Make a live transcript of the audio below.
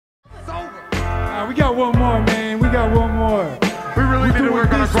We got one more, man. We got one more. We really need to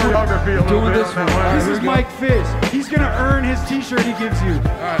work on our choreography a little bit. This one. This is Mike Fish. He's gonna earn his t-shirt he gives you.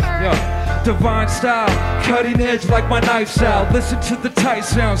 Alright, yo. Divine style, cutting edge like my knife's out. Listen to the tight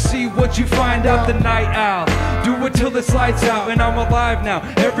sound, see what you find out. The night owl, do it till it's lights out, and I'm alive now.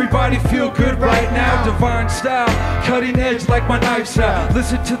 Everybody feel good right now. Divine style, cutting edge like my knife's out.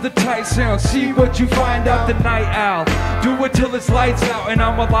 Listen to the tight sound, see what you find out. The night owl, do it till it's lights out, and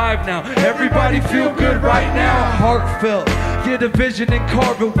I'm alive now. Everybody feel good right now. Heartfelt, get a vision and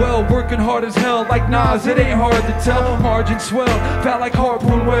carve it well. Working hard as hell like Nas, it ain't hard to tell. Margin swell, fat like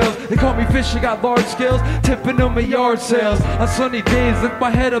harpoon whales. They call me fish, I got large scales, tipping on my yard sales. On sunny days, lift my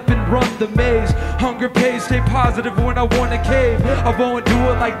head up and run the maze. Hunger pays, stay positive when I wanna cave. I won't do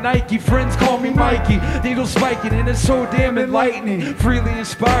it like Nike, friends call me Mikey. Needle spiking and it's so damn enlightening. Freely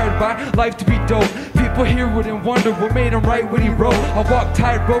inspired by life to be dope. People hear it and wonder what made him write what he wrote. I walk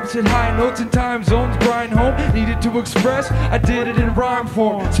tight ropes and high notes and time zones, grind home. Needed to express, I did it in rhyme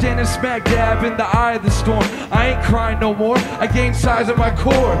form. Standing smack dab in the eye of the storm. I ain't crying no more, I gained size of my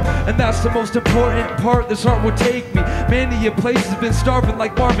core. And that's the most important part, this art will take me. Many a place has been starving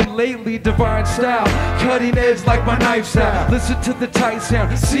like Marvin lately. Divine style, cutting edge like my knife's out. Listen to the tight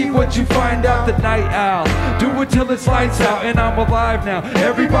sound, see what you find out. The night owl, do it till it's lights out, and I'm alive now.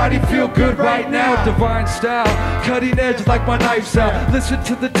 Everybody feel good right now. Divine style, cutting edge like my knife's out. Listen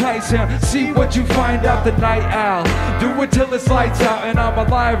to the tight sound, see what you find out. The night owl, do it till it's lights out, and I'm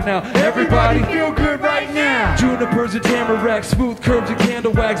alive now. Everybody feel good right now. Junipers and tamaracks, smooth curves and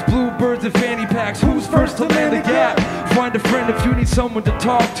candle wax, bluebirds and fanny packs. Who's first to land the gap? Find a friend if you need someone to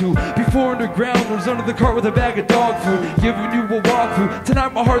talk to. Before underground was under the cart with a bag of dog food, giving you a walkthrough.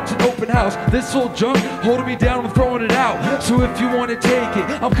 Tonight my heart's an open house. This old junk holding me down and throwing it out. So if you wanna take it,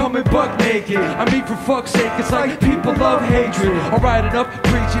 I'm coming buck naked. I mean for fuck's sake, it's like people love hatred. Alright, enough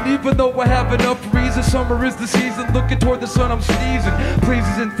preaching, even though I have enough reason. Summer is the season, looking toward the sun I'm sneezing.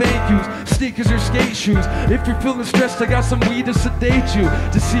 Pleases and thank yous, sneakers or skate shoes. If you're feeling stressed, I got some weed to sedate you.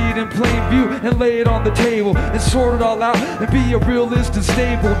 To see it in plain view and lay it on the table and sort it all out and be a realist and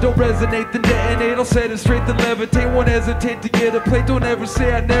stable. Don't resonate, then detonate. I'll set it straight, then levitate. Won't hesitate to get a plate. Don't ever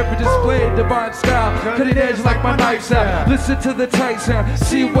say I never displayed. Divine style, cutting edge like my knife's out. Listen to the tight sound,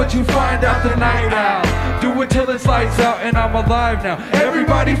 see what you find out. The night owl, do it till it's lights out, and I'm alive now.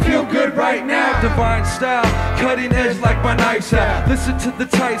 Everybody feel good right now. Divine style, cutting edge like my knife's out. Listen to the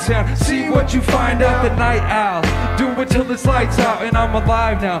tight sound, see what you find out. The night owl, do it till it's lights out, and I'm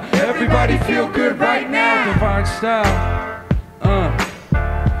alive now. Everybody feel good right now. Divine style,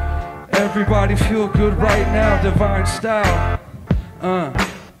 everybody feel good right now. Divine style,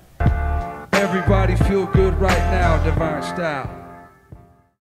 everybody feel good right now. Divine style.